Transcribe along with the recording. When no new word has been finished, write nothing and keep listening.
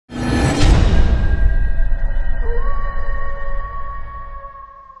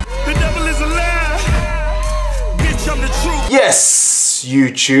Yes,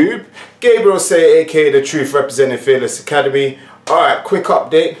 YouTube. Gabriel Say, aka The Truth, representing Fearless Academy. Alright, quick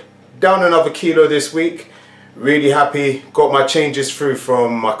update. Down another kilo this week. Really happy. Got my changes through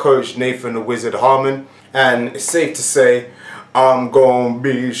from my coach Nathan the Wizard Harmon. And it's safe to say I'm gonna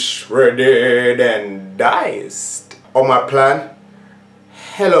be shredded and diced. On my plan,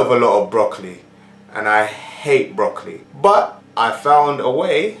 hell of a lot of broccoli. And I hate broccoli. But I found a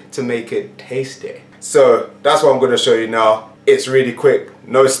way to make it tasty. So that's what I'm going to show you now. It's really quick,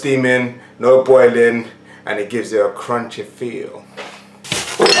 no steaming, no boiling, and it gives it a crunchy feel.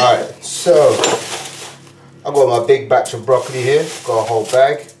 Alright, so I've got my big batch of broccoli here, got a whole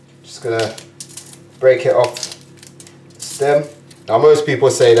bag. Just going to break it off the stem. Now most people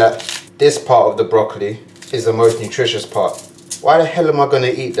say that this part of the broccoli is the most nutritious part. Why the hell am I going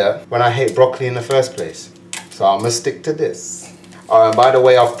to eat that when I hate broccoli in the first place? So I'm going to stick to this. Alright, by the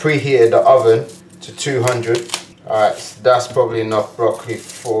way, I've preheated the oven to 200. Alright, so that's probably enough broccoli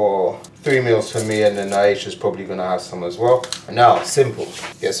for 3 meals for me, and then Aisha is probably going to have some as well. And now, simple.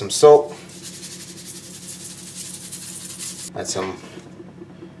 Get some salt. Add some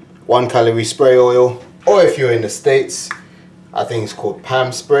 1 calorie spray oil. Or if you're in the States, I think it's called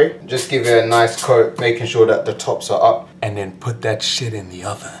Pam spray. Just give it a nice coat, making sure that the tops are up. And then put that shit in the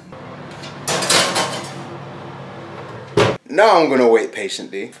oven. Now I'm gonna wait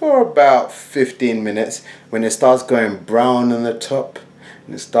patiently for about 15 minutes. When it starts going brown on the top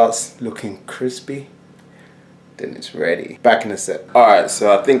and it starts looking crispy, then it's ready. Back in a sec. Alright,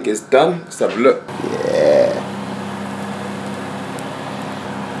 so I think it's done. Let's have a look. Yeah.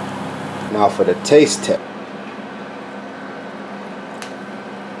 Now for the taste test.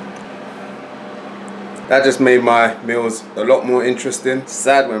 That just made my meals a lot more interesting.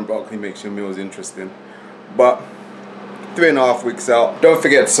 Sad when broccoli makes your meals interesting, but 3.5 weeks out. Don't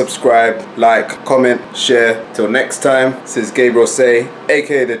forget to subscribe, like, comment, share. Till next time, this is Gabriel Say,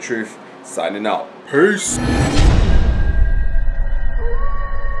 aka The Truth, signing out. Peace.